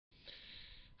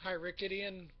Hi, Rick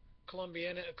Gideon,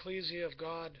 Columbiana Ecclesia of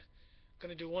God. Going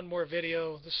to do one more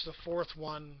video. This is the fourth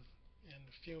one in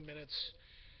a few minutes.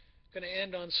 Going to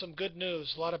end on some good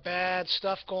news. A lot of bad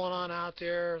stuff going on out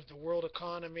there. The world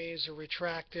economies are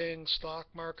retracting. Stock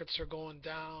markets are going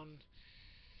down.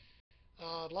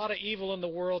 A lot of evil in the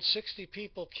world. 60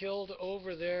 people killed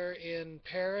over there in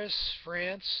Paris,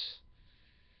 France.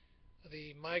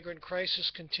 The migrant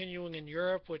crisis continuing in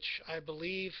Europe, which I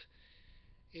believe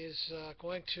is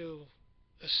going to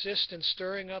assist in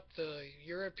stirring up the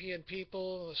European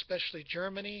people, especially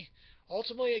Germany,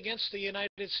 ultimately against the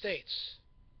United States.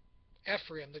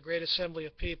 Ephraim, the Great Assembly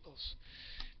of Peoples.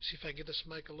 See if I get this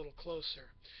mic a little closer.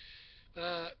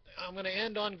 I'm going to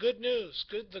end on good news.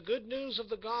 The good news of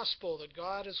the gospel that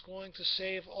God is going to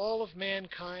save all of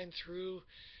mankind through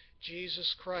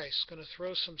Jesus Christ. Going to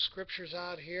throw some scriptures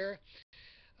out here.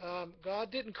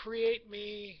 God didn't create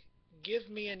me, give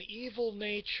me an evil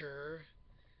nature,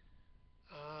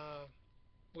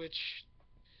 which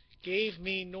gave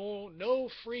me no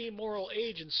free moral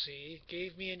agency,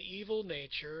 gave me an evil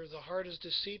nature. The heart is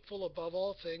deceitful above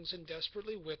all things and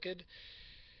desperately wicked.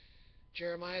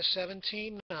 Jeremiah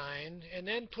 17:9, and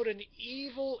then put an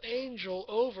evil angel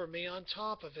over me on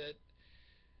top of it.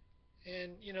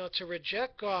 And, to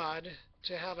reject God,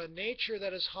 to have a nature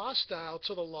that is hostile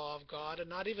to the law of God and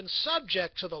not even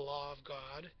subject to the law of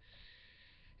God,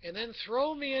 and then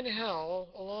throw me in hell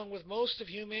along with most of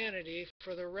humanity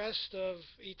for the rest of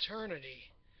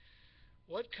eternity.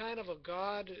 What kind of a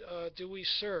God do we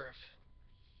serve?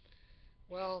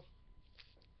 Well,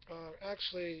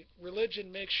 actually,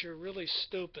 religion makes you really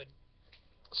stupid.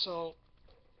 So,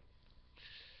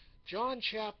 John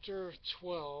chapter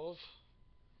 12,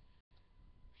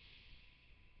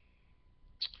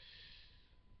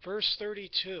 verse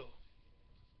 32.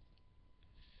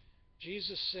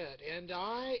 Jesus said, "And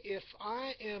if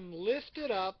I am lifted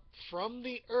up from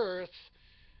the earth,"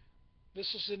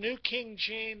 this is the New King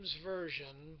James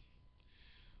Version,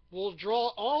 "will draw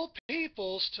all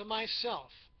peoples to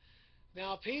myself."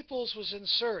 Now, peoples was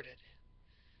inserted.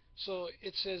 So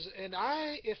it says, "And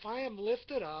if I am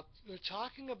lifted up," they're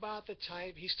talking about the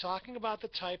type, he's talking about the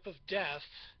type of death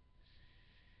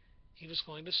he was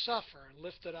going to suffer.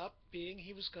 Lifted up being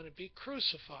he was going to be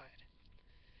crucified.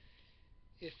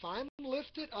 "If I'm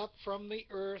lifted up from the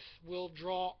earth, will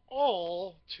draw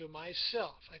all to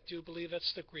myself." I do believe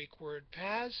that's the Greek word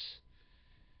pas.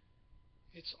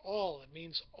 It's all. It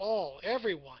means all,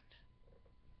 everyone.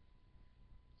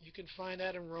 You can find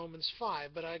that in Romans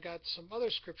 5, but I got some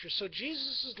other scriptures. So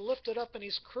Jesus is lifted up and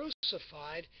he's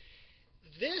crucified.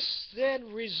 This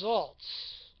then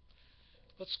results.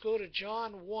 Let's go to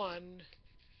John 1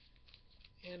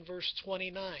 and verse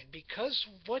 29. Because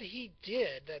what he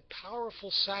did, that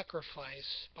powerful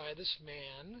sacrifice by this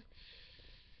man,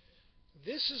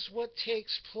 this is what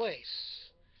takes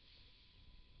place.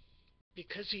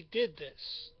 Because he did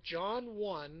this. John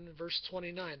 1, verse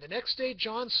 29. "The next day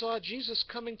John saw Jesus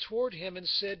coming toward him and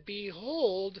said,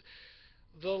 'Behold,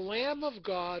 the Lamb of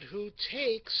God who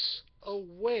takes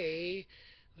away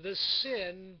the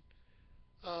sin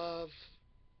of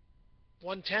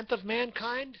 1/10 of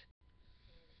mankind,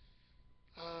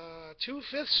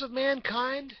 2/5 of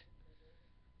mankind,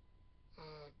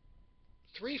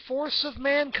 3/4 of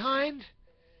mankind.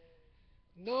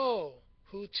 No,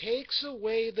 who takes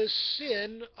away the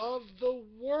sin of the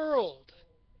world.'"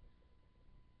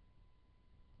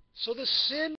 So the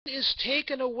sin is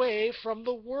taken away from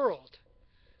the world.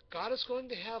 God is going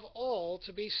to have all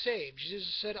to be saved.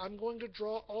 Jesus said, "I'm going to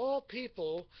draw all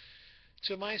people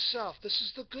to myself." This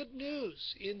is the good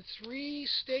news in 3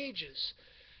 stages.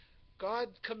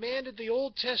 God commanded the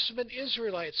Old Testament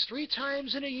Israelites, 3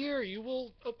 times in a year you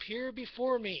will appear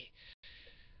before me.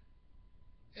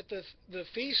 At the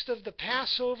feast of the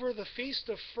Passover, the feast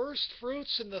of first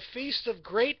fruits, and the feast of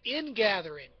great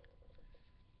ingathering.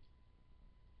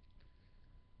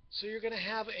 So you're going to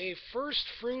have a first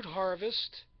fruit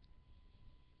harvest.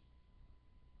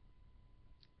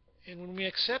 And when we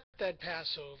accept that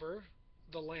Passover,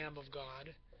 the Lamb of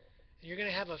God, you're going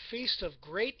to have a feast of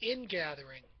great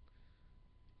ingathering.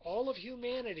 All of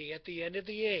humanity at the end of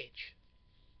the age.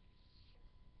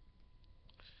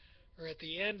 Or at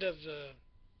the end of the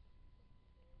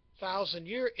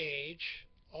 1,000-year age,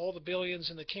 all the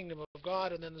billions in the kingdom of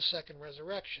God, and then the second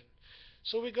resurrection.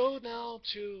 So we go now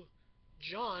to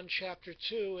John chapter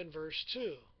 2 and verse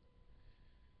 2.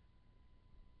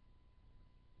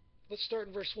 Let's start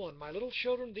in verse 1. "My little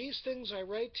children, these things I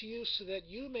write to you so that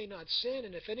you may not sin.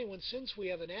 And if anyone sins, we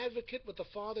have an advocate with the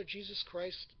Father, Jesus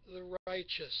Christ the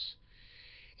righteous.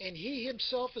 And he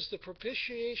himself is the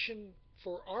propitiation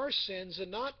for our sins,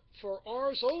 and not for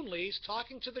ours only. He's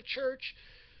talking to the church,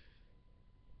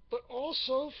 but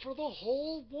also for the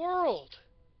whole world.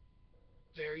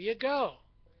 There you go.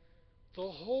 The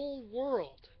whole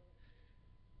world.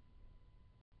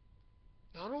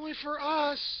 Not only for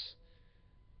us,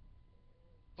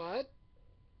 but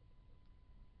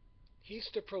He's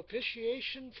the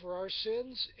propitiation for our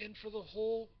sins and for the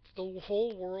whole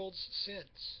world's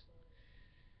sins.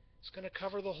 It's going to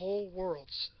cover the whole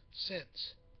world's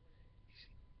sins.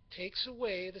 He takes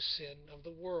away the sin of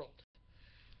the world.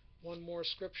 One more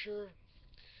scripture,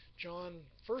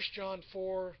 1 John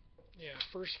 4,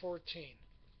 verse 14.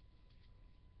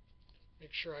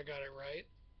 Make sure I got it right.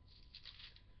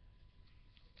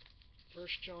 1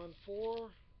 John 4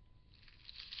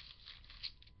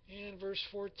 and verse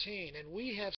 14. And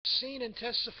we have seen and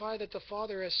testify that the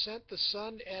Father has sent the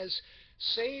Son as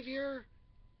Savior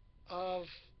of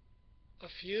a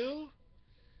few,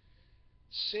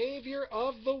 Savior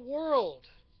of the world.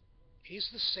 He's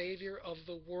the Savior of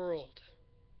the world.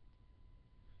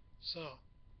 So,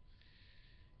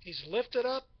 He's lifted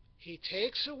up. He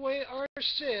takes away our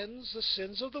sins, the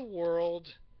sins of the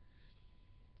world,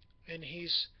 and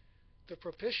He's the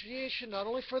propitiation not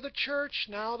only for the church,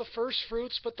 now the first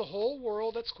fruits, but the whole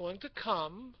world that's going to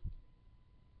come.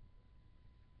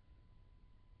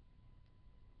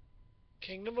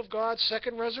 Kingdom of God,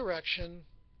 second resurrection,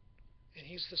 and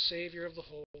He's the Savior of the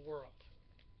whole world,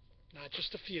 not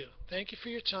just a few. Thank you for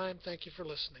your time. Thank you for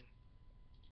listening.